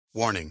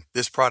Warning,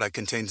 this product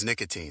contains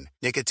nicotine.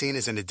 Nicotine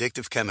is an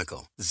addictive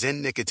chemical.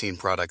 Zyn nicotine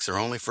products are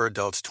only for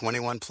adults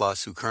 21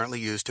 plus who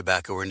currently use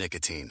tobacco or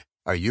nicotine.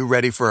 Are you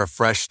ready for a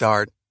fresh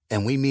start?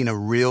 And we mean a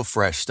real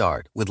fresh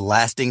start with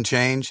lasting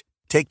change.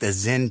 Take the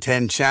Zyn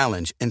 10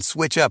 challenge and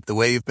switch up the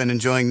way you've been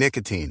enjoying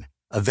nicotine.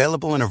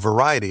 Available in a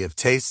variety of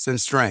tastes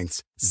and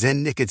strengths,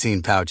 Zyn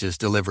nicotine pouches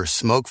deliver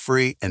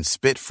smoke-free and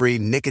spit-free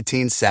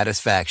nicotine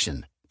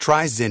satisfaction.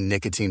 Try Zyn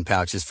nicotine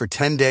pouches for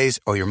 10 days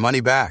or your money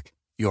back.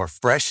 Your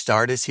fresh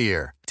start is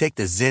here. Take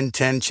the Zyn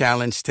 10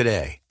 challenge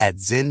today at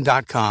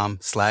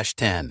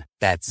zyn.com/10.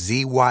 That's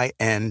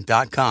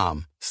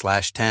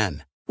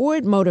ZYN.com/10.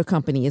 Ford Motor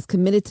Company is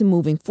committed to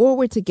moving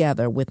forward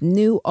together with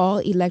new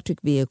all-electric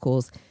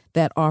vehicles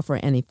that offer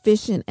an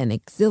efficient and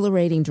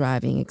exhilarating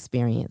driving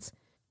experience.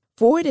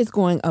 Ford is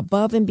going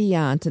above and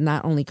beyond to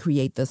not only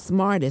create the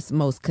smartest,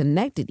 most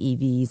connected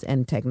EVs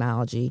and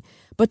technology,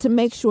 but to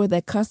make sure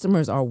that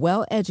customers are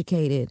well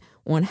educated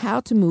on how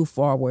to move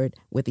forward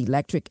with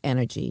electric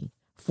energy.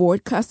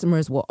 Ford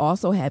customers will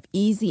also have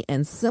easy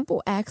and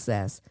simple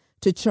access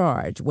to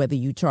charge, whether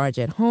you charge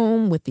at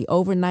home with the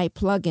overnight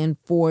plug-in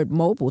Ford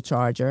mobile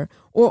charger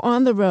or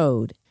on the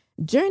road.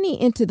 Journey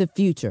into the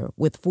future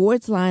with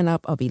Ford's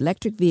lineup of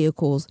electric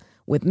vehicles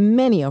with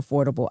many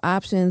affordable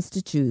options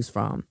to choose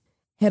from.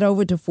 Head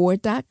over to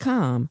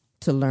Ford.com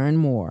to learn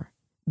more.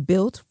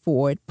 Built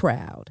Ford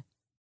proud.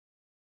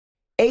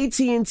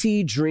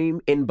 AT&T Dream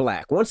in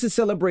Black wants to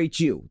celebrate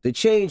you, the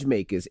change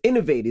makers,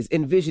 innovators,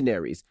 and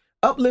visionaries,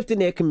 uplifting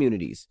their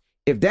communities.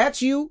 If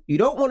that's you, you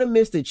don't want to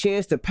miss the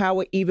chance to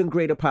power even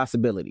greater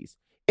possibilities.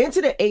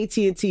 Enter the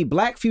AT&T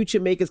Black Future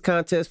Makers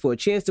Contest for a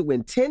chance to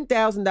win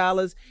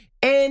 $10,000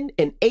 and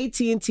an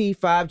AT&T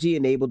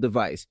 5G-enabled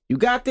device. You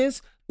got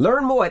this?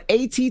 Learn more at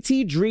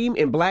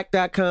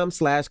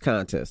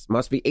attdreaminblack.com/contest.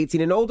 Must be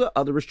 18 and older.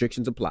 Other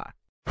restrictions apply.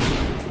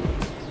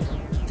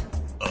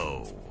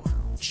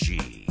 OG.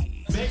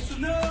 Make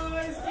some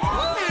noise!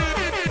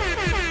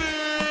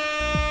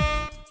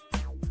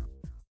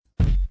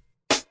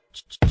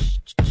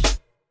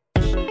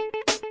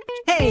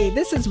 Hey,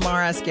 this is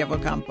Mara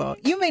Schiavocampo.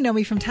 You may know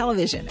me from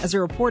television as a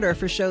reporter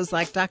for shows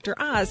like Dr.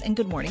 Oz and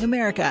Good Morning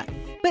America.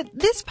 But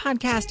this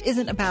podcast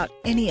isn't about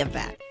any of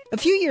that. A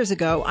few years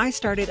ago, I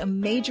started a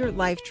major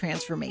life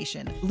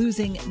transformation,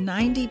 losing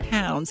 90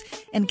 pounds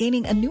and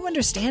gaining a new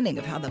understanding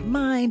of how the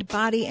mind,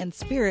 body, and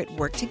spirit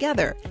work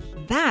together.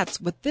 That's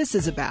what this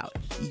is about.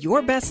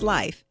 Your best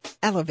life,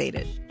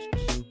 elevated.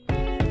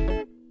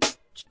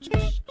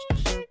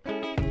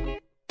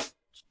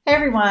 Hey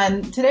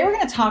everyone, today we're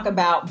going to talk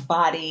about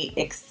body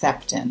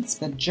acceptance,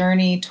 the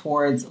journey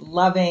towards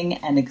loving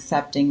and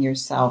accepting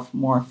yourself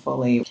more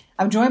fully.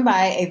 I'm joined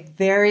by a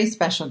very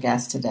special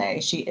guest today.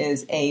 She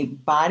is a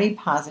body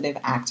positive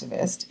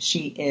activist.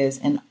 She is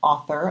an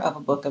author of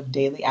a book of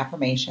daily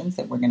affirmations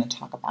that we're going to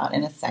talk about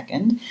in a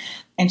second.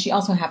 And she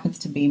also happens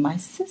to be my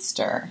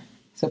sister.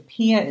 So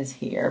Pia is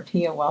here.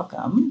 Pia,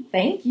 welcome.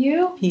 Thank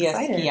you. Pia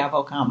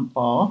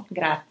Schiavocampo.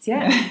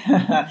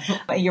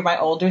 Grazie. You're my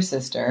older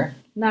sister.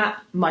 Not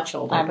much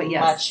older, I'm but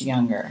yes. much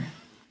younger.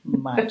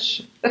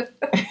 Much.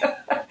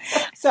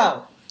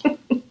 So,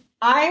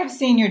 I have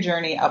seen your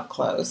journey up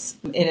close.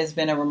 It has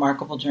been a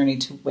remarkable journey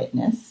to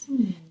witness.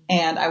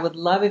 And I would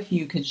love if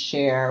you could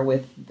share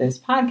with this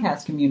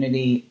podcast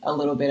community a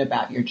little bit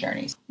about your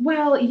journeys.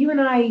 Well, you and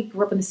I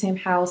grew up in the same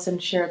house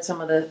and shared some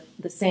of the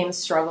same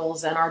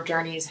struggles, and our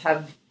journeys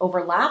have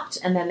overlapped,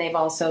 and then they've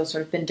also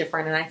sort of been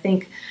different. And I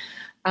think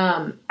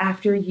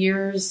after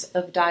years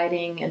of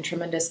dieting and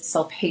tremendous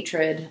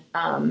self-hatred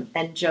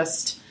and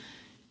just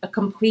a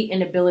complete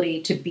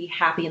inability to be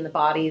happy in the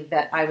body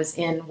that I was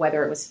in,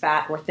 whether it was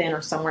fat or thin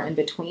or somewhere in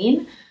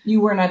between.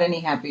 You were not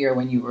any happier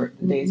when you were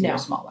days you were No,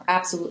 smaller.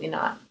 absolutely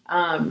not.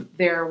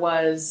 There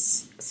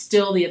was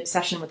still the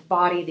obsession with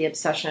body, the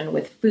obsession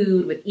with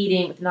food, with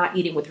eating, with not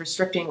eating, with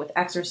restricting, with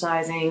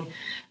exercising.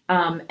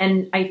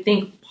 And I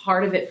think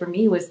part of it for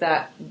me was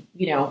that,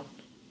 you know,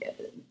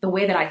 the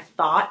way that I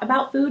thought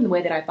about food and the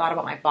way that I thought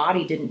about my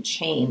body didn't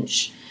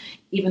change,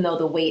 even though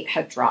the weight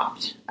had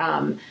dropped.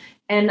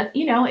 And,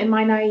 you know, in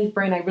my naive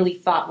brain, I really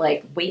thought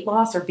like weight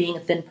loss or being a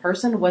thin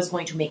person was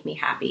going to make me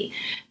happy.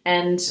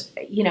 And,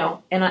 you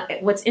know,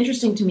 what's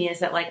interesting to me is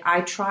that like I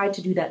tried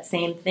to do that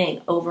same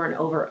thing over and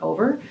over and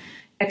over,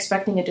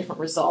 expecting a different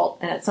result.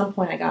 And at some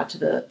point I got to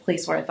the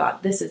place where I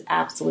thought this is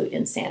absolute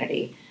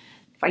insanity.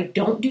 If I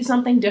don't do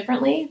something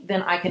differently,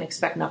 then I can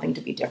expect nothing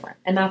to be different.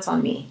 And that's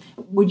on me.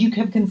 Would you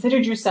have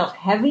considered yourself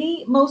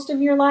heavy most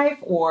of your life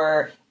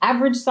or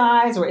average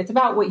size, or it's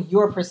about what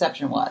your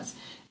perception was?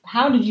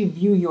 How did you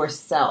view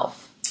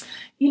yourself?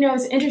 You know,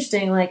 it's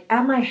interesting. Like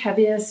at my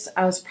heaviest,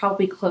 I was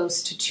probably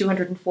close to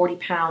 240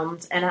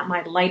 pounds. And at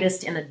my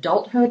lightest in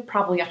adulthood,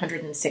 probably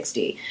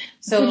 160.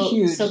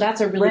 So that's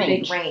a really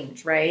big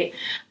range, right?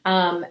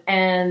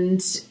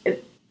 And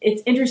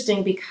it's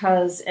interesting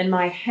because in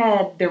my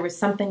head, there was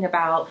something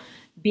about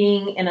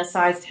being in a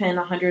size 10,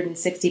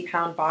 160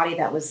 pound body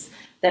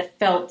that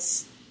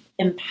felt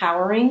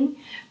empowering.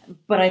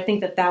 But I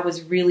think that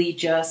was really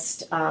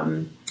just,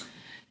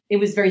 it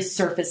was very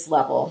surface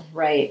level,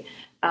 right?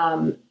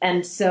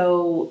 And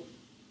so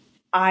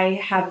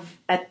I have,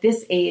 at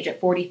this age, at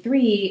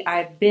 43,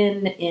 I've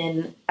been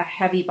in a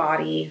heavy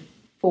body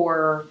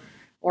or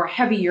a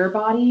heavier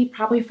body,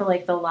 probably for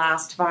like the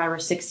last 5 or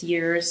 6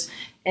 years,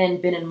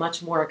 and been in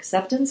much more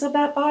acceptance of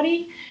that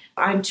body.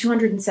 I'm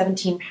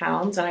 217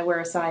 pounds and I wear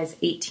a size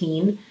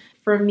 18.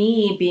 For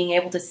me, being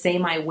able to say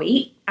my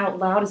weight out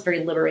loud is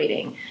very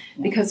liberating,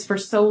 because for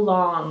so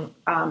long,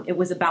 it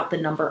was about the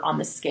number on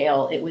the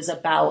scale. It was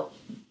about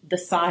the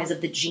size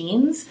of the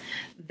jeans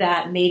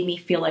that made me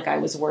feel like I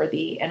was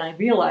worthy. And I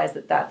realized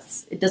that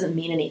it doesn't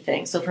mean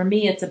anything. So for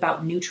me, it's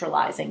about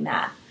neutralizing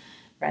that,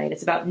 right?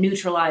 It's about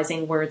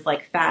neutralizing words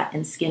like fat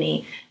and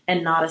skinny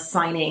and not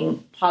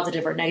assigning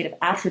positive or negative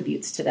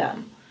attributes to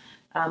them.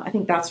 I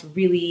think that's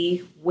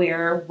really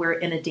where we're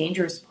in a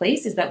dangerous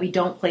place, is that we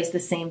don't place the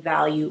same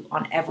value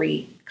on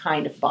every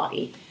kind of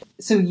body.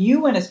 So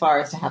you went as far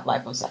as to have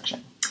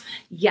liposuction.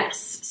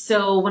 Yes.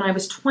 So when I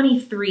was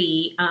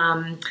 23,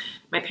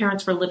 my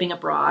parents were living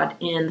abroad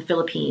in the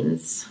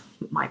Philippines.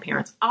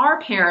 Our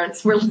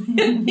parents were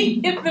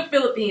living in the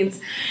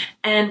Philippines,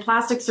 and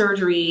plastic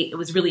surgery, it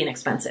was really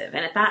inexpensive.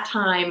 And at that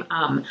time,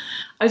 I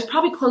was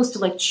probably close to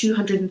like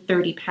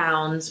 230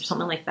 pounds or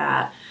something like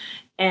that.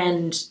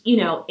 And,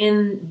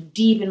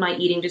 deep in my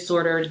eating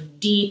disorder,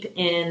 deep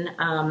in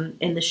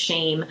the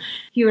shame,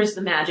 here's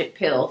the magic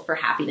pill for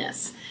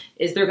happiness,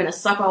 is they're going to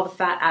suck all the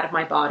fat out of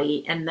my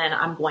body, and then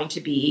I'm going to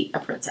be a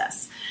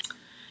princess.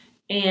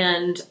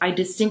 And I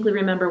distinctly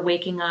remember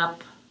waking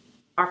up.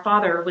 Our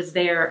father was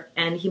there,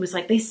 and he was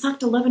like, they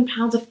sucked 11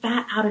 pounds of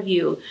fat out of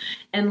you.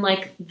 And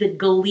like the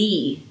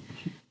glee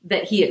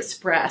that he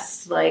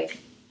expressed, like,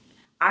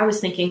 I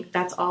was thinking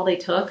that's all they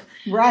took.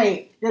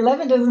 Right.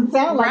 11 doesn't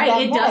sound like that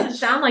much. It doesn't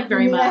sound like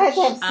very much. I had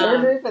to have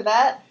surgery for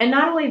that. And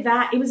not only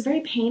that, it was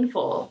very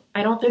painful.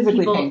 I don't think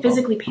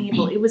physically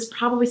painful. It was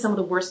probably some of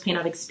the worst pain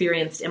I've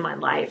experienced in my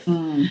life.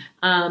 And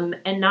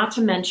not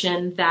to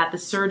mention that the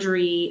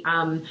surgery,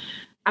 I'm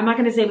not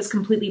going to say it was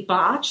completely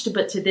botched,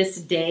 but to this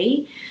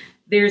day,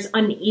 there's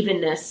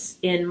unevenness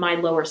in my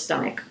lower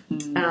stomach,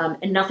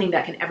 and nothing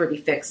that can ever be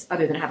fixed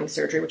other than having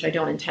surgery, which I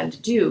don't intend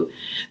to do.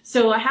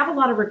 So I have a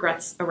lot of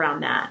regrets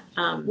around that.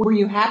 Were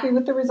you happy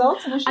with the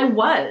results initially? I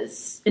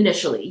was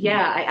initially.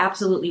 Yeah, I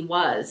absolutely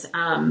was.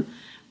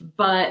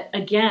 But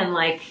again,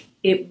 like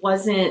it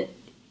was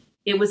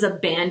a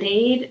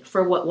Band-Aid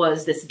for what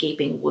was this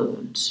gaping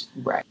wound.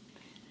 Right.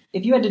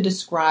 If you had to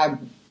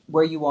describe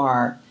where you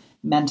are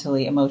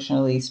mentally,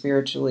 emotionally,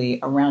 spiritually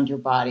around your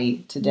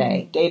body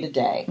today, day to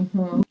day,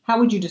 how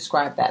would you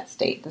describe that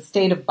state, the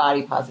state of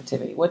body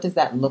positivity? What does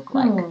that look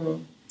like?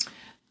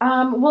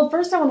 Well,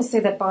 first I want to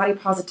say that body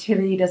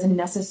positivity doesn't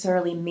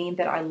necessarily mean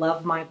that I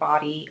love my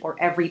body or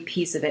every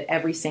piece of it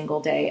every single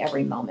day,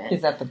 every moment.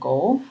 Is that the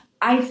goal?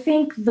 I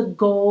think the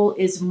goal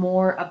is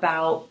more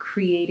about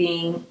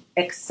creating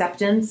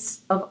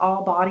acceptance of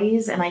all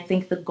bodies. And I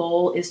think the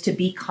goal is to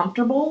be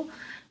comfortable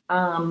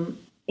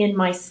in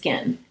my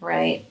skin,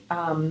 right?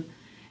 And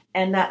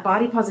that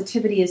body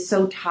positivity is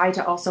so tied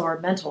to also our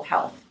mental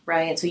health,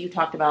 right? And so you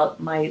talked about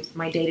my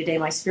day-to-day,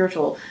 my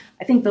spiritual.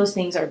 I think those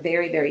things are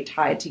very, very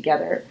tied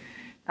together.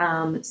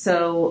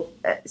 So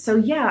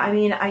yeah, I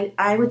mean,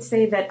 I would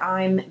say that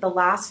the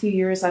last few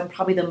years, I'm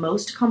probably the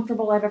most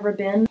comfortable I've ever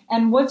been.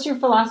 And what's your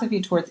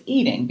philosophy towards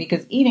eating?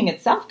 Because eating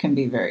itself can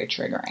be very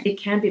triggering. It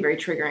can be very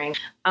triggering.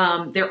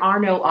 There are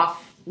no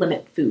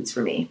off-limit foods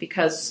for me,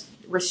 because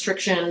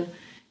restriction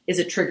is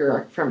a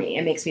trigger for me.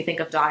 It makes me think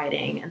of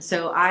dieting. And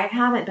so I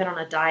haven't been on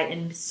a diet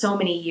in so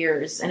many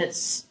years, and it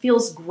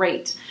feels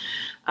great.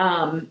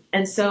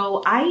 And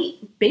so I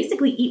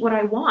basically eat what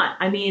I want.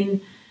 I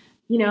mean,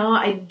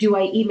 do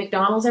I eat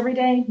McDonald's every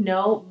day?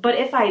 No. But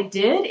if I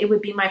did, it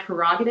would be my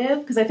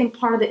prerogative, because I think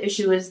part of the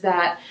issue is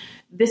that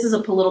this is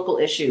a political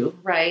issue,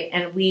 right?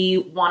 And we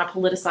want to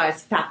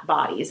politicize fat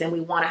bodies, and we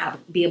want to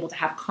be able to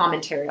have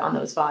commentary on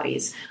those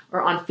bodies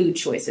or on food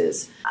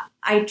choices.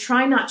 I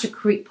try not to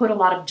put a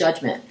lot of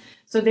judgment.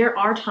 So there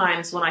are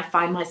times when I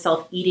find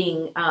myself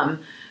eating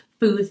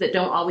foods that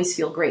don't always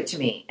feel great to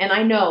me. And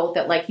I know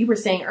that, like you were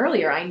saying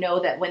earlier, I know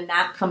that when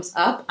that comes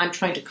up, I'm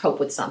trying to cope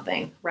with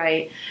something,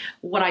 right?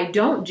 What I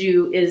don't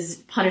do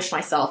is punish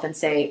myself and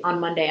say, on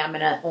Monday, I'm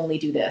going to only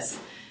do this.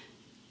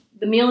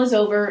 The meal is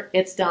over,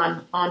 it's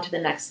done, on to the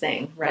next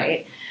thing,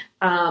 right?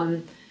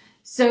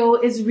 So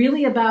it's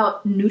really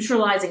about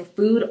neutralizing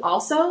food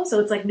also. So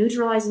it's like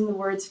neutralizing the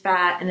words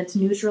fat, and it's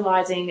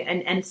neutralizing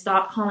and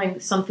stop calling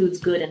some foods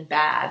good and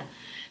bad.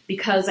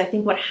 Because I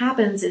think what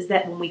happens is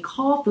that when we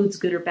call foods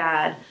good or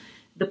bad,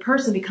 the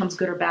person becomes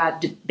good or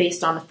bad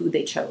based on the food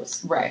they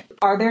chose. Right.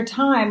 Are there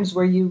times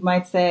where you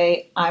might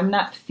say, I'm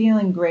not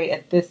feeling great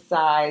at this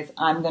size,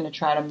 I'm going to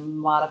try to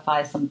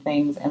modify some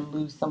things and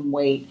lose some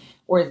weight?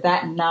 Or is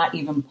that not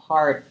even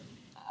part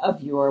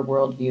of your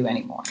worldview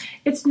anymore?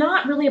 It's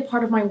not really a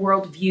part of my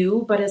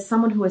worldview, but as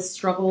someone who has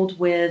struggled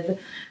with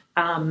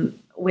an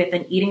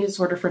eating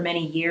disorder for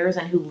many years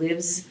and who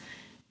lives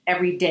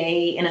every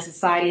day in a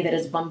society that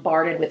is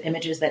bombarded with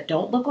images that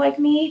don't look like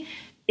me,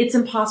 it's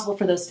impossible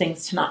for those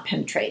things to not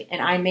penetrate.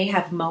 And I may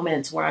have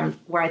moments where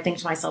I think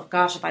to myself,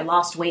 gosh, if I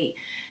lost weight,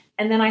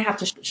 and then I have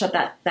to shut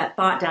that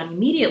thought down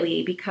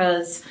immediately,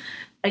 because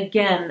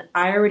again,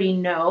 I already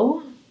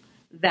know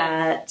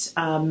that,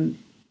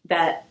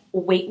 that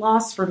weight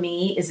loss for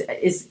me is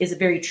a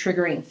very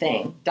triggering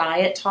thing.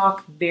 Diet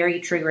talk,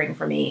 very triggering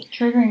for me.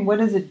 Triggering, what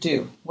does it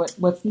do? What's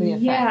the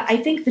effect? Yeah, I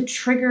think the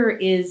trigger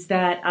is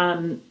that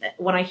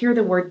when I hear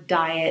the word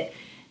diet,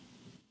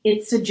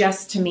 it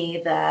suggests to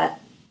me that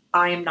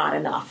I am not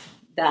enough,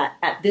 that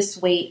at this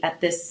weight, at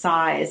this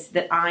size,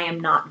 that I am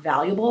not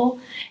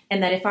valuable,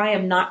 and that if I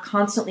am not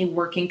constantly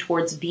working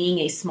towards being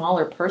a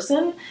smaller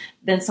person,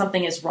 then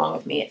something is wrong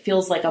with me. It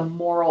feels like a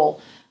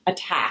moral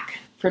attack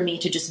for me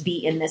to just be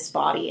in this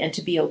body and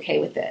to be okay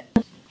with it.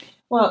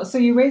 Well, so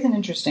you raise an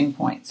interesting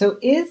point. So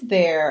is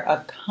there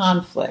a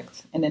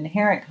conflict, an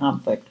inherent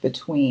conflict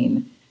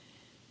between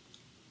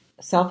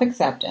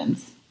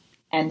self-acceptance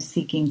and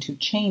seeking to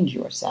change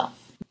yourself?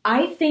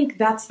 I think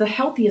that's the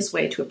healthiest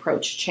way to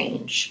approach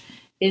change,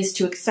 is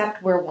to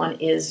accept where one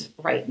is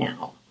right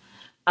now.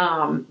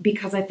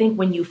 Because I think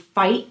when you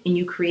fight and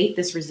you create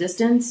this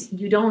resistance,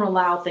 you don't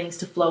allow things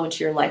to flow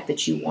into your life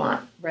that you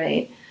want,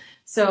 right?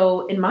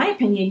 So in my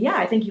opinion, yeah,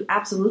 I think you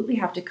absolutely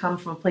have to come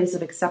from a place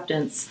of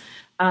acceptance.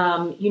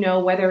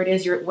 Whether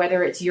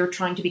it's you're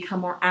trying to become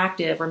more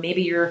active, or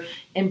maybe you're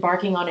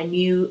embarking on a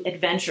new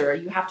adventure,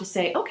 you have to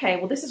say, okay,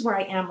 well, this is where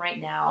I am right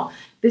now.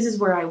 This is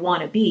where I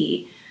want to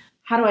be.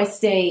 How do I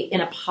stay in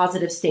a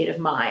positive state of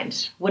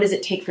mind? What does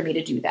it take for me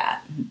to do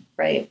that?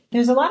 Right?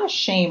 There's a lot of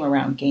shame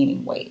around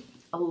gaining weight.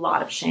 A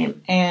lot of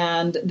shame.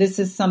 And this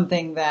is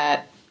something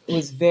that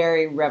was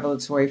very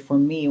revelatory for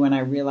me when I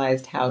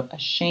realized how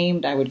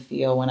ashamed I would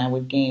feel when I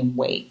would gain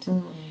weight.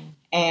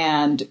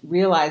 And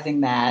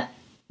realizing that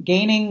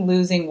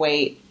losing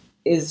weight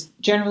is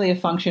generally a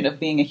function of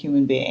being a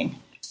human being.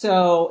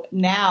 So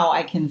now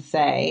I can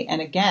say,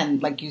 and again,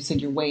 like you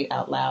said, your weight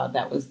out loud,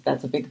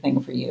 that's a big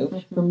thing for you.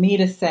 Mm-hmm. For me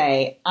to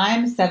say,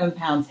 I'm 7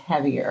 pounds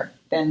heavier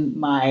than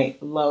my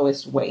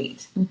lowest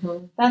weight.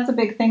 Mm-hmm. That's a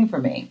big thing for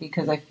me,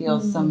 because I feel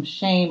some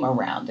shame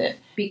around it.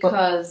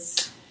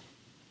 Because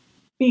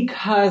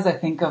I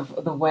think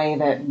of the way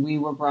that we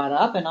were brought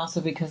up, and also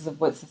because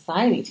of what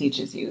society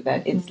teaches you,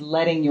 that it's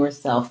letting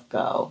yourself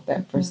go,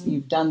 that first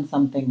you've done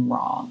something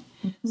wrong.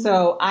 Mm-hmm.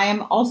 So I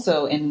am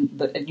also trying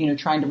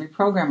to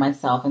reprogram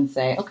myself and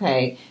say,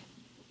 okay,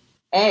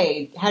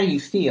 how do you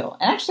feel?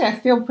 And actually I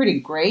feel pretty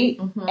great.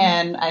 Mm-hmm.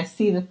 And I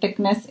see the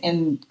thickness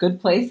in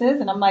good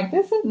places, and I'm like,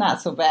 this is not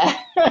so bad.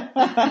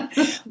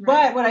 Right.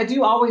 But what I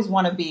do always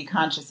want to be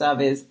conscious of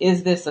is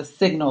this a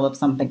signal of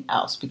something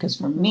else? Because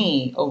for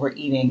me,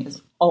 overeating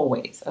is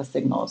always a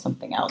signal of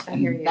something else.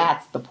 And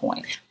that's the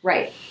point.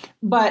 Right.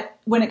 But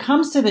when it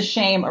comes to the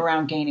shame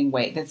around gaining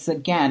weight, this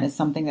again is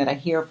something that I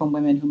hear from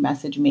women who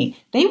message me.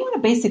 They want to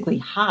basically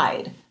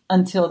hide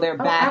until they're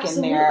back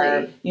in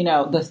their,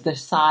 the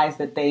size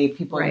that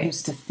people are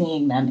used to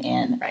seeing them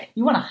in. Right.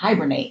 You want to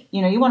hibernate.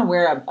 You want to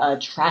wear a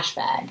trash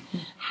bag. Mm-hmm.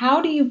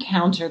 How do you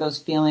counter those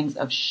feelings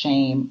of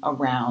shame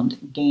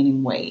around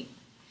gaining weight?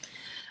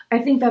 I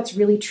think that's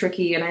really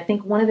tricky. And I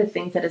think one of the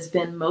things that has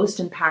been most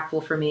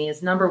impactful for me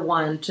is, number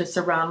one, to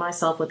surround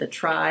myself with a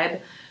tribe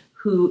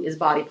who is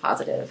body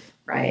positive,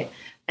 right?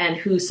 And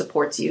who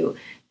supports you.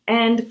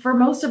 And for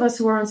most of us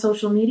who are on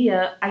social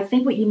media, I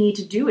think what you need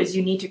to do is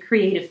you need to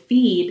create a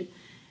feed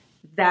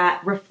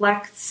that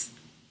reflects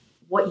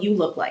what you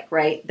look like,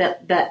 right?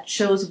 That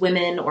shows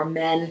women or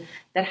men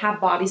that have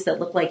bodies that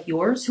look like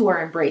yours, who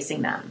are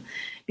embracing them.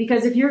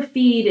 Because if your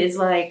feed is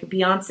like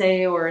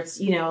Beyonce or it's,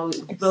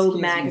 Vogue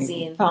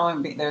magazine.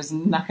 There's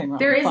nothing wrong.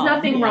 There is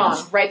nothing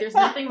wrong, right? There's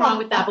nothing wrong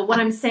with that. But what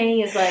I'm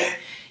saying is, like,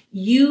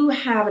 you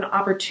have an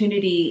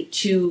opportunity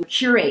to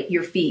curate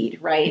your feed,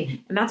 right?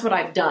 Mm-hmm. And that's what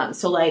I've done.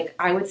 So, like,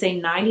 I would say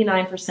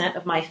 99%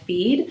 of my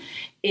feed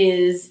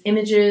is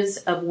images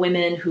of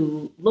women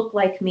who look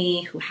like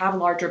me, who have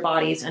larger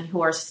bodies, and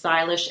who are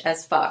stylish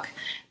as fuck.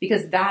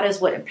 Because that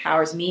is what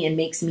empowers me and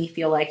makes me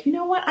feel like, you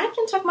know what? I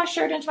can tuck my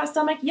shirt into my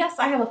stomach. Yes,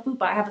 I have a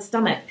fupa. I have a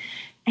stomach.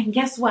 And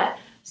guess what?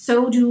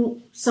 So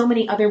do so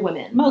many other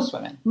women. Most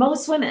women.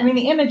 I mean,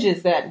 the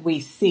images that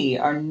we see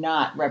are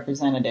not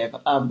representative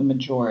of the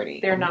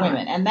majority of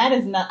women. And that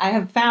is not, I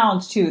have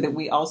found too that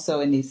we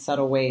also, in these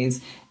subtle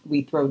ways,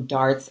 we throw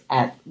darts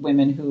at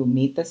women who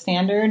meet the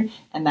standard,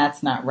 and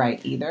that's not right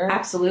either.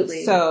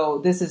 Absolutely. So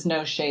this is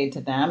no shade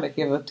to them. If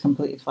you have a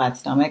completely flat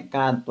stomach,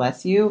 God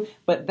bless you.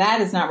 But that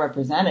is not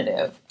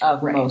representative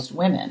of most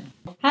women.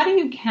 How do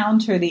you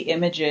counter the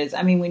images?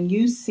 I mean, when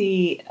you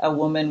see a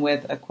woman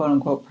with a quote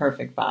unquote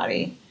perfect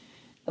body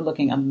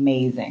looking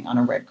amazing on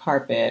a red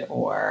carpet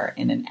or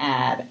in an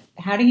ad,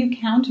 how do you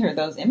counter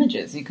those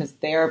images? Because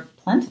they're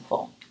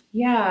plentiful.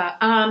 Yeah.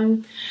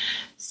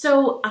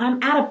 So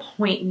I'm at a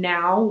point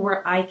now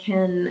where I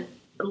can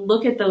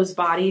look at those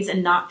bodies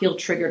and not feel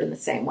triggered in the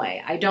same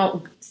way. I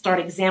don't start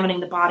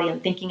examining the body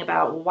and thinking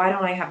about, well, why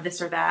don't I have this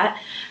or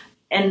that?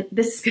 And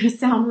this is going to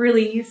sound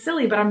really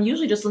silly, but I'm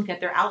usually just looking at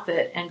their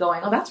outfit and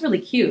going, oh, that's really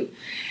cute.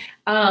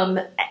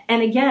 And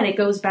again, it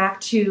goes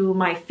back to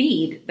my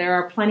feed. There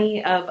are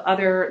plenty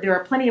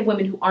of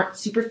women who aren't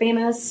super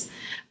famous,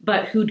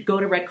 but who go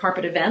to red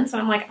carpet events.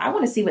 And I'm like, I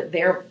want to see what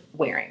they're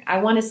wearing. I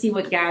want to see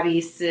what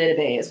Gabby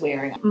Sidibe is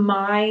wearing.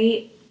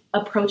 My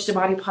approach to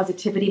body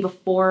positivity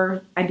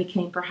before I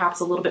became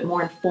perhaps a little bit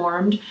more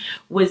informed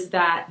was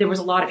that there was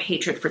a lot of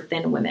hatred for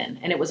thin women.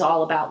 And it was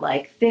all about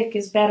like thick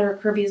is better,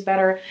 curvy is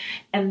better.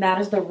 And that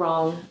is the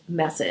wrong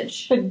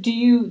message. But do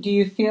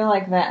you feel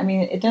like that? I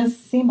mean, it does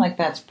seem like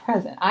that's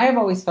present. I have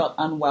always felt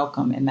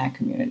unwelcome in that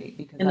community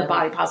because in the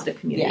body positive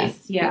community.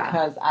 Yes, yeah.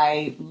 Because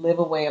I live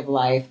a way of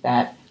life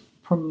that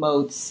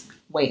promotes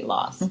weight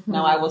loss. Mm-hmm.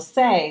 Now, I will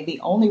say the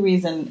only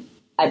reason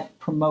I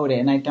promote it,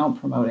 and I don't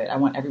promote it, I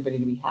want everybody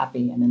to be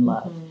happy and in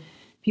love. Mm-hmm.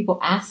 People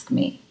ask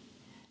me.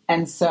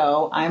 And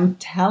so I'm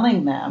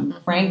telling them,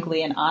 mm-hmm.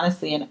 frankly and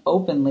honestly and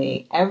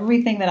openly,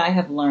 everything that I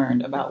have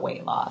learned about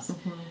weight loss.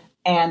 Mm-hmm.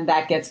 And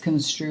that gets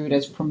construed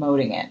as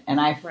promoting it. And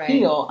I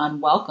feel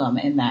unwelcome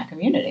in that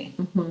community.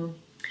 Mm-hmm.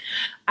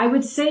 I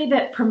would say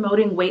that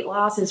promoting weight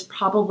loss is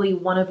probably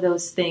one of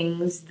those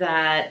things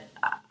that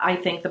I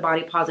think the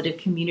body positive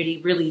community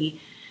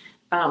really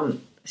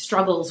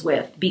struggles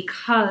with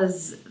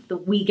because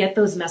we get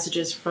those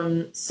messages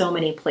from so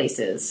many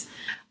places.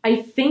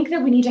 I think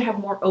that we need to have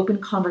more open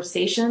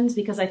conversations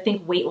because I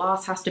think weight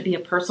loss has to be a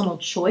personal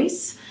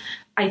choice.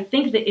 I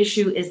think the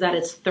issue is that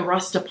it's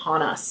thrust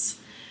upon us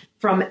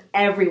from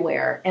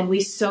everywhere, and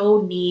we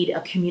so need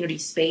a community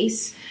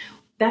space.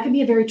 That can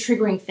be a very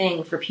triggering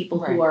thing for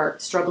people who are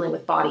struggling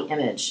with body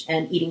image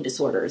and eating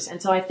disorders.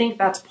 And so I think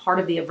that's part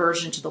of the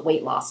aversion to the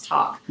weight loss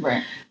talk.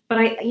 Right. But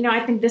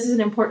I think this is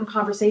an important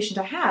conversation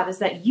to have, is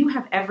that you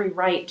have every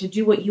right to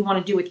do what you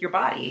want to do with your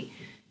body,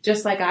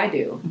 just like I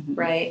do, mm-hmm.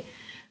 right?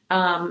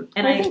 And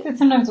I think that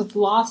sometimes what's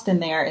lost in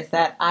there is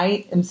that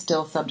I am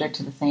still subject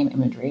to the same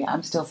imagery.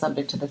 I'm still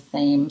subject to the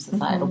same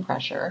societal mm-hmm.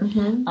 pressure.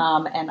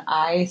 Mm-hmm. And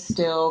I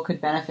still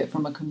could benefit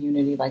from a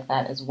community like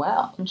that as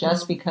well, mm-hmm.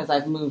 just because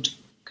I've moved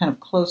kind of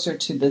closer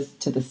to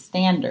the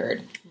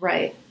standard.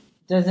 Right.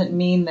 Doesn't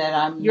mean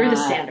that You're the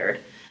standard.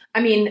 I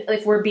mean,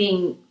 if we're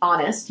being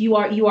honest, you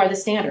are the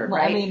standard,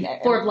 right? I mean,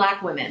 for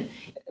Black women.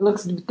 It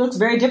looks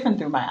very different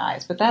through my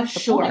eyes, but that's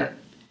the point.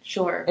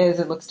 Sure. Is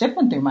it looks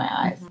different through my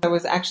eyes. Mm-hmm. I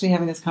was actually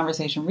having this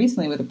conversation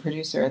recently with a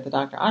producer at the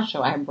Dr. Oz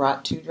show. I had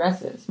brought 2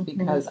 dresses mm-hmm.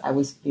 because I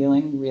was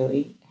feeling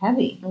really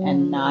heavy mm-hmm.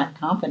 and not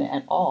confident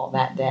at all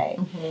that day.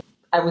 Mm-hmm.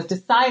 I was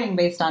deciding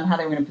based on how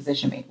they were going to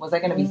position me. Was I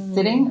going to be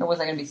sitting or was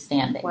I going to be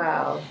standing?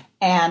 Wow.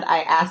 And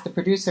I asked the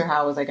producer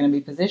how was I going to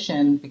be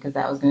positioned because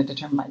that was going to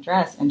determine my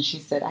dress. And she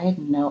said, I had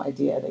no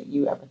idea that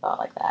you ever thought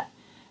like that.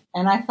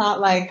 And I thought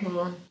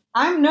mm-hmm.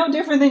 I'm no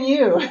different than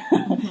you.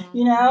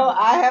 Mm-hmm.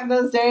 I have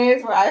those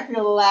days where I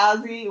feel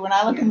lousy. When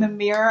I look in the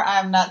mirror,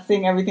 I'm not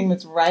seeing everything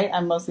that's right.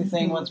 I'm mostly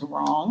seeing mm-hmm. what's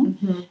wrong.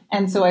 Mm-hmm.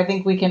 And so I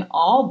think we can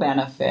all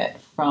benefit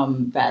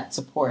from that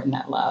support and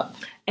that love.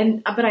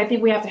 But I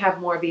think we have to have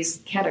more of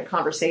these candid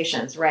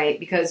conversations, right?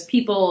 Because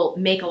people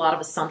make a lot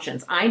of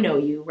assumptions. I know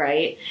you,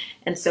 right?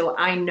 And so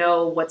I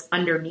know what's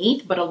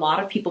underneath, but a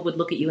lot of people would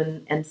look at you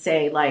and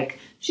say, like,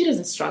 she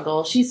doesn't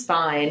struggle. She's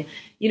fine.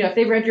 If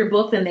they read your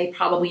book, then they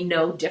probably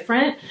know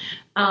different.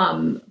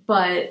 But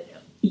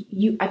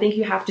I think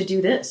you have to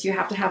do this. You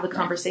have to have the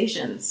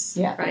conversations.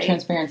 Yeah, right?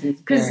 Transparency is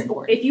very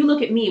important. Because if you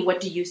look at me, what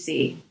do you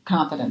see?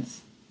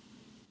 Confidence.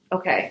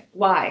 Okay.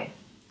 Why?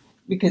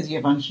 Because you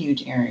have on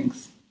huge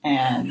earrings.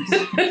 And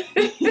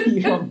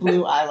you have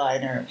blue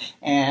eyeliner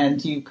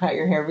and you cut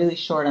your hair really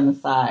short on the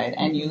side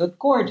and you look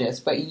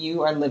gorgeous, but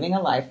you are living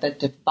a life that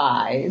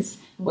defies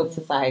mm-hmm. what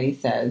society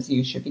says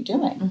you should be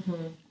doing.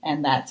 Mm-hmm.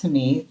 And that to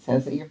me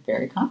says that you're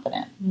very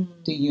confident.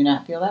 Mm-hmm. Do you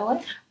not feel that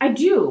way? I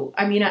do.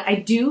 I mean, I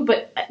do,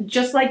 but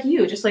just like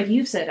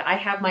you've said, I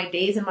have my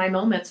days and my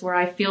moments where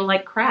I feel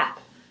like crap,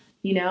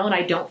 and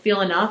I don't feel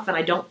enough and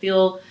I don't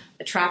feel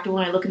attractive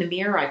when I look in the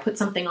mirror. I put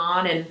something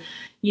on and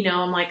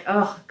I'm like,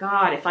 oh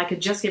God, if I could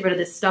just get rid of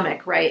this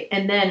stomach, right?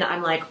 And then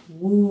I'm like,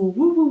 woo,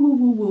 woo, woo, woo,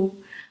 woo,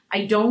 woo.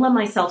 I don't let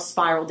myself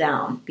spiral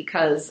down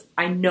because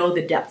I know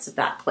the depths of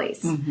that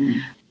place. Mm-hmm.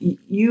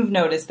 You've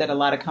noticed that a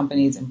lot of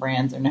companies and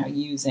brands are now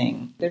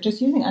they're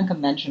just using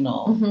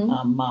unconventional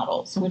mm-hmm.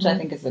 Models, which mm-hmm. I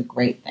think is a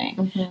great thing.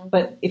 Mm-hmm.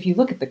 But if you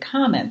look at the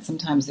comments,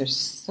 sometimes they're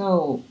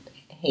so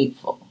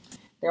hateful.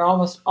 They're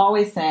almost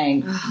always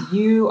saying,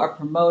 you are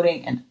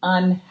promoting an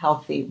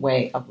unhealthy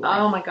way of life.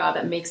 Oh my God,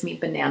 that makes me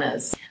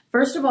bananas.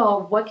 First of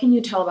all, what can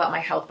you tell about my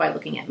health by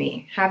looking at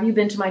me? Have you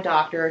been to my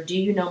doctor? Do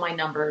you know my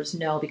numbers?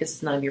 No, because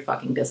it's none of your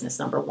fucking business,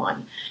 number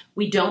one.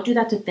 We don't do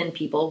that to thin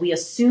people. We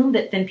assume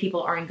that thin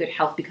people are in good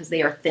health because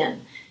they are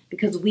thin,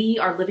 because we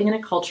are living in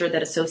a culture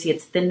that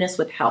associates thinness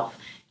with health.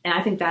 And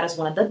I think that is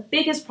one of the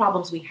biggest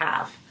problems we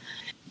have.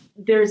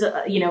 There's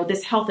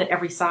this health at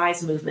every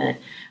size movement,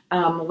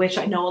 which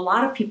I know a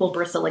lot of people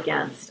bristle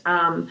against.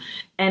 And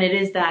it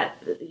is that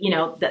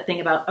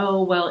thing about,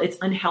 oh, well, it's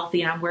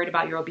unhealthy and I'm worried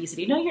about your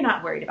obesity. No, you're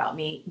not worried about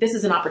me. This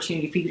is an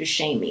opportunity for you to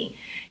shame me.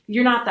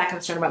 You're not that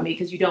concerned about me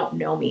because you don't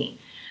know me.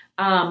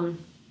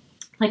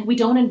 We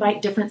don't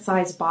invite different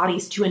size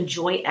bodies to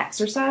enjoy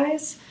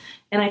exercise.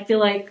 And I feel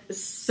like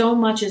so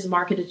much is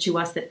marketed to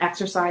us that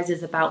exercise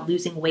is about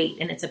losing weight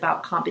and it's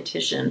about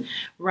competition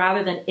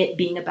rather than it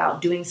being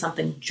about doing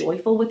something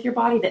joyful with your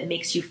body that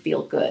makes you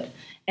feel good.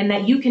 And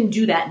that you can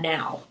do that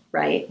now,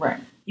 right? Right.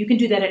 You can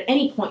do that at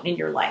any point in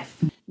your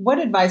life. What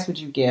advice would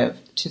you give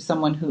to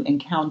someone who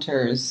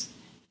encounters,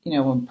 in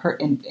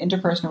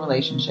interpersonal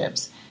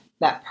relationships,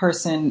 that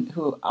person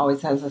who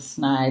always has a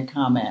snide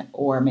comment,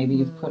 or maybe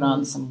you've put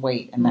on some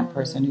weight and that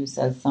person who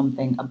says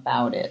something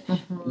about it,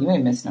 you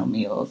ain't miss no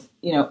meals.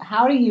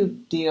 How do you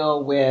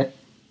deal with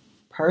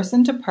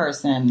person to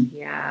person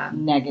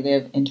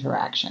negative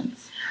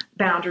interactions?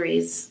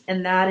 Boundaries.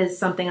 And that is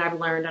something I've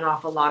learned an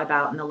awful lot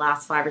about in the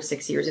last 5 or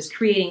 6 years, is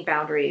creating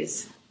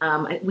boundaries.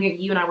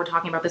 You and I were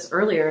talking about this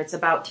earlier. It's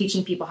about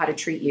teaching people how to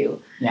treat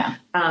you. Yeah.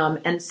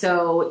 And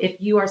so if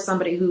you are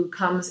somebody who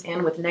comes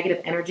in with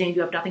negative energy and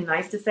you have nothing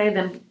nice to say,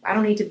 then we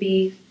don't need to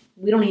be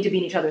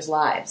in each other's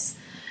lives.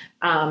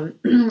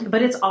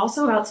 But it's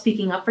also about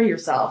speaking up for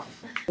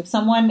yourself. If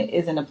someone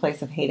is in a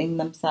place of hating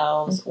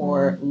themselves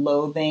or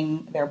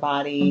loathing their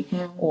body,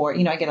 or,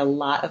 I get a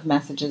lot of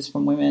messages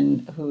from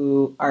women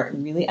who are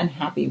really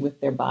unhappy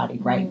with their body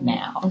right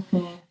now.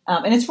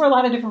 And it's for a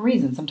lot of different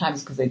reasons.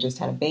 Sometimes because they just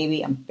had a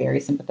baby. I'm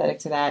very sympathetic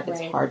to that. It's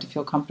hard to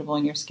feel comfortable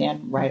in your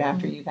skin right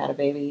after you've had a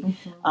baby.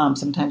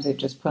 Sometimes they've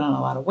just put on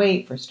a lot of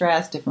weight for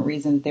stress, different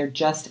reasons. They're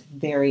just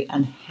very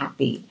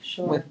unhappy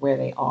with where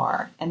they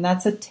are. And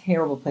that's a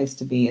terrible place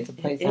to be. It's a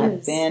place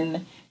I've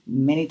been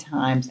many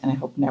times and I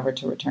hope never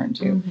to return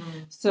to.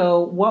 So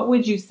what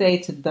would you say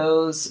to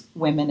those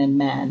women and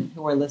men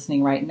who are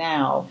listening right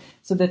now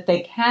so that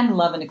they can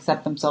love and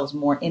accept themselves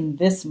more in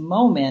this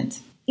moment,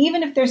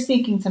 even if they're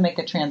seeking to make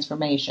a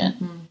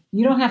transformation?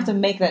 You don't have to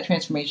make that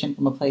transformation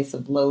from a place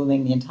of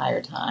loathing the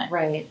entire time.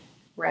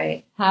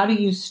 Right. How do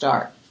you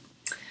start?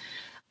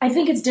 I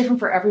think it's different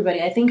for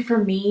everybody. I think for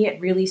me, it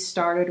really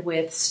started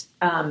with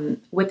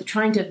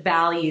trying to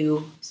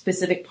value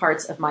specific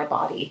parts of my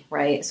body,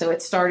 right? So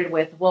it started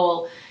with,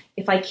 well,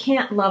 if I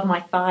can't love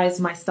my thighs,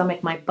 my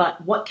stomach, my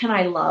butt, what can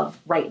I love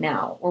right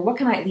now? Or what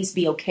can I at least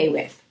be okay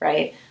with,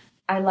 right?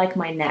 I like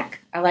my neck.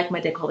 I like my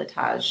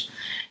décolletage.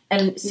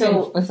 And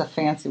so that's a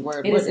fancy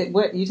word.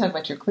 What you talk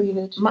about your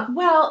cleavage?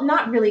 Well,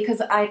 not really, because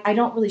I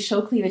don't really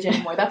show cleavage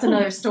anymore. That's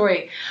another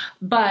story.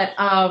 But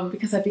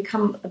because I've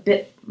become a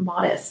bit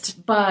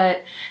modest.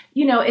 But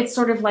it's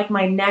sort of like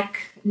my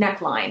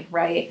neckline,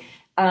 right?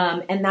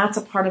 And that's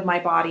a part of my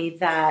body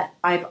that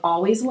I've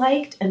always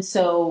liked, and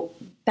so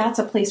that's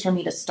a place for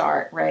me to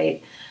start,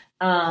 right?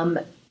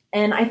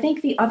 And I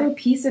think the other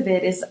piece of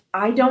it is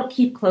I don't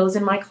keep clothes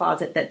in my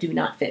closet that do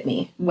not fit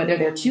me, whether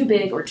they're too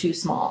big or too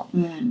small.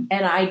 And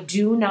I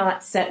do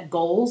not set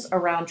goals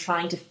around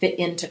trying to fit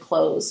into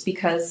clothes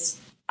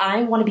because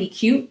I want to be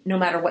cute no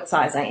matter what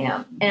size I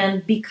am.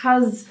 And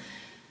because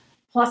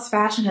plus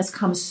fashion has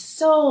come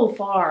so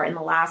far in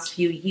the last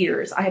few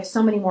years, I have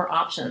so many more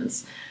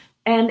options.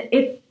 And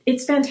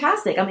it's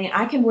fantastic. I mean,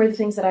 I can wear the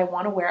things that I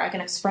want to wear. I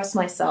can express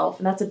myself,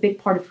 and that's a big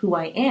part of who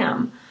I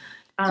am.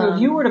 So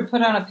if you were to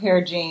put on a pair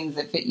of jeans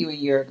that fit you a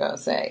year ago,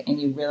 say, and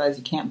you realize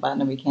you can't button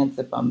them, you can't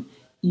zip them,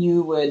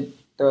 you would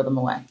throw them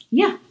away?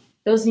 Yeah,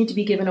 those need to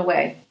be given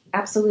away.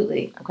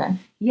 Absolutely. Okay.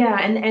 Yeah,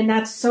 and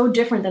that's so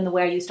different than the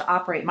way I used to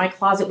operate. My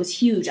closet was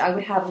huge. I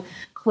would have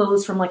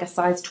clothes from like a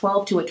size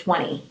 12 to a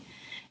 20.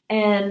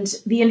 And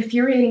the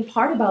infuriating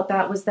part about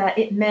that was that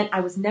it meant I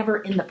was never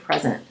in the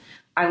present.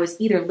 I was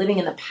either living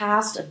in the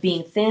past of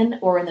being thin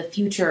or in the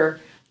future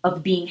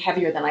of being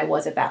heavier than I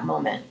was at that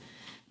moment.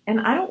 And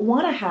I don't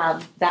want to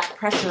have that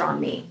pressure on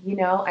me,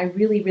 I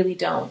really, really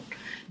don't.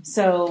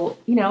 So,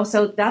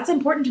 so that's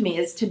important to me,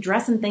 is to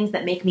dress in things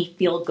that make me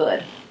feel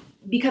good,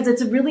 because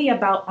it's really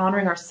about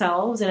honoring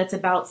ourselves, and it's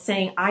about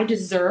saying, I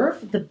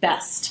deserve the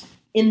best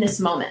in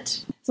this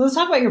moment. So let's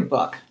talk about your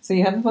book. So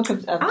you have a book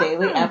of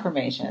daily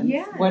affirmations.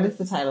 Yes. What is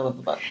the title of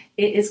the book?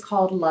 It is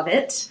called Love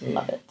It.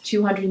 Love It.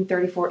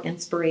 234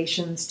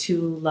 Inspirations to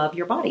Love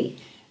Your Body.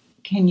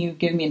 Can you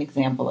give me an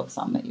example of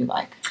some that you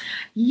like?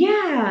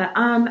 Yeah,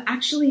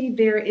 actually,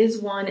 there is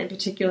one in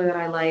particular that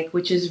I like,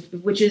 which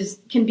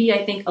can be,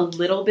 I think, a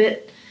little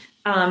bit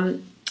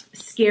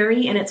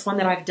scary, and it's one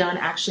that I've done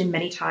actually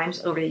many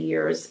times over the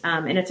years,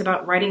 and it's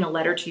about writing a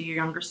letter to your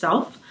younger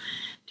self,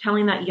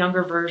 telling that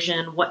younger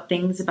version what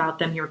things about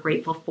them you're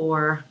grateful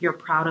for, you're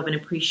proud of and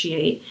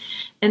appreciate,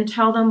 and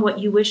tell them what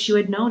you wish you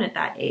had known at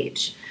that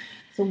age.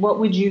 So what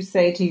would you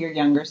say to your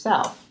younger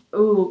self?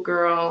 Oh,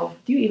 girl,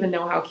 do you even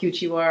know how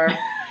cute you are?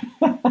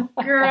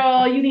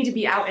 Girl, you need to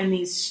be out in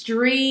these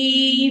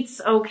streets,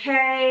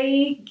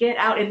 okay? Get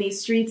out in these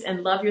streets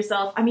and love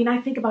yourself. I mean, I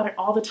think about it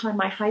all the time.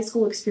 My high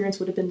school experience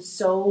would have been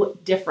so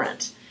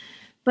different.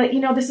 But,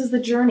 this is the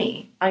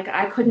journey. Like,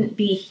 I couldn't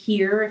be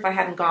here if I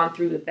hadn't gone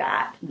through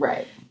that.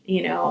 Right.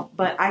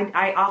 But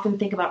I often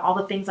think about all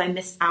the things I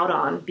missed out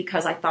on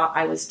because I thought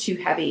I was too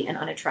heavy and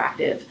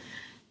unattractive.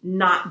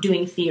 Not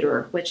doing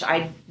theater, which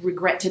I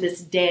regret to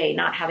this day,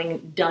 not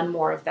having done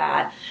more of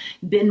that,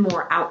 been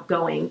more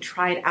outgoing,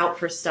 tried out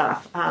for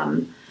stuff.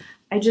 I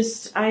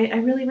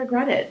really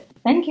regret it.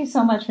 Thank you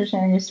so much for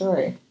sharing your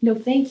story. No,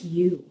 thank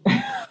you.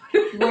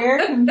 Where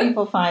Where can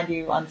people find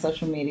you on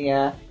social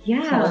media?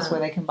 Yeah. Tell us where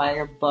they can buy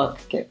your book.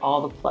 Get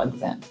all the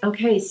plugs in.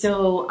 Okay,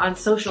 so on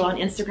social, on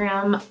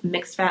Instagram,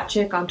 Mixed Fat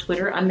Chick. On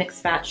Twitter, I'm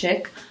Mixed Fat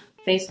Chick.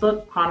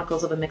 Facebook,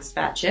 Chronicles of a Mixed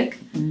Fat Chick.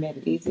 You made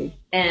it easy.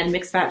 And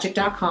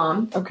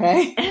mixedfatchick.com.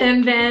 Okay.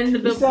 And then the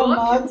book.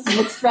 Mugs,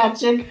 Mixed Fat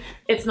Chick.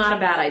 It's not a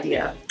bad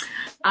idea.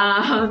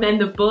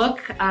 And the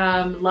book,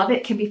 Love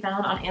It, can be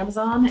found on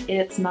Amazon.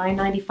 It's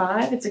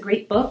 $9.95. It's a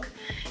great book.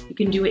 You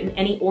can do it in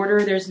any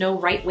order. There's no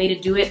right way to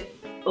do it.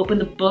 Open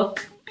the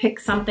book, pick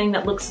something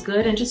that looks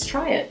good, and just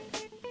try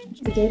it.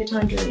 It's a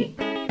day-to-time journey.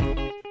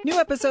 New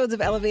episodes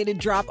of Elevated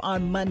drop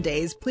on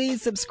Mondays.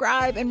 Please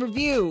subscribe and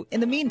review. In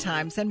the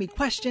meantime, send me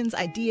questions,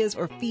 ideas,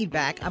 or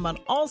feedback. I'm on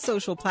all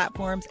social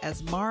platforms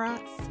as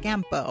Mara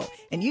Scampo,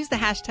 and use the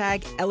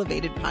hashtag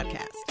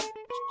ElevatedPodcast.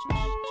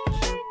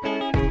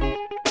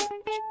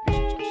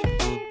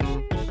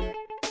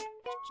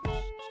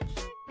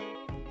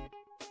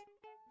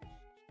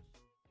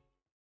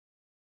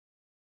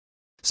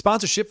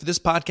 Sponsorship for this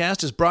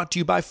podcast is brought to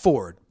you by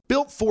Ford.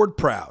 Built Ford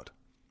proud.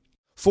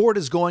 Ford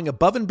is going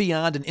above and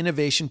beyond in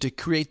innovation to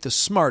create the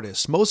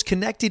smartest, most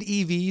connected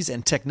EVs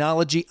and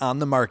technology on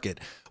the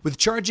market. With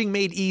charging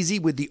made easy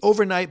with the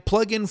overnight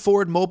plug-in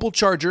Ford mobile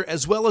charger,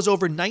 as well as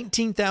over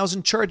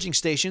 19,000 charging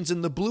stations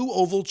in the Blue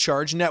Oval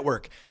Charge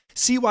network.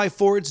 See why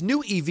Ford's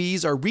new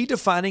EVs are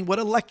redefining what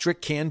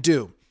electric can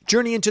do.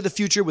 Journey into the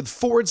future with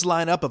Ford's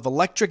lineup of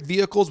electric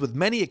vehicles with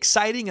many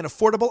exciting and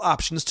affordable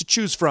options to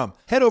choose from.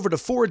 Head over to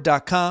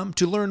Ford.com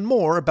to learn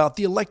more about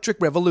the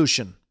electric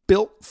revolution.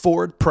 Built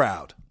Ford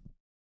proud.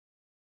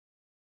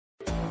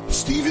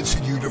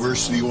 Stevenson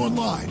University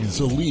Online is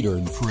a leader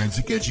in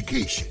forensic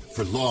education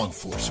for law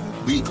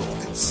enforcement, legal,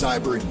 and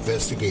cyber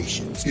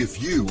investigations.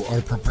 If you are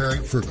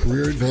preparing for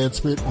career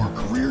advancement or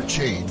career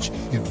change,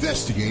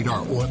 investigate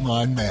our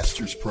online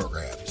master's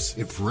programs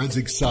in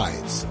forensic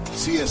science,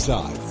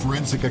 CSI,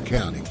 forensic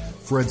accounting,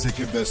 forensic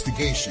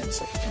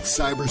investigations, and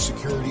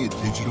cybersecurity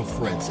and digital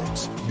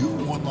forensics.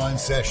 New online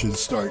sessions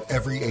start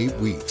every 8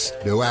 weeks.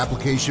 No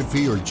application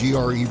fee or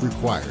GRE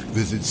required.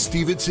 Visit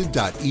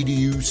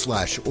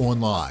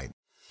stevenson.edu/online.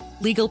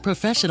 Legal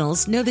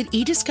professionals know that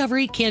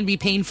e-discovery can be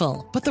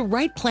painful, but the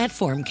right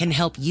platform can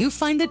help you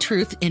find the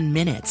truth in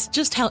minutes.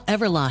 Just how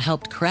Everlaw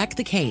helped crack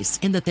the case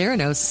in the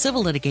Theranos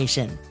civil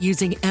litigation.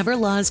 Using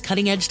Everlaw's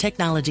cutting-edge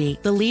technology,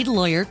 the lead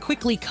lawyer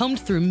quickly combed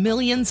through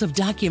millions of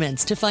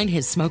documents to find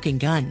his smoking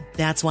gun.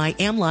 That's why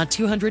AmLaw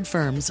 200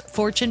 firms,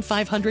 Fortune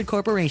 500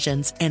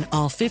 corporations, and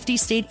all 50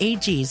 state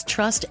AGs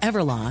trust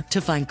Everlaw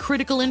to find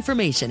critical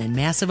information in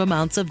massive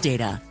amounts of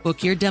data.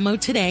 Book your demo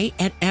today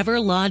at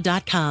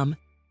everlaw.com.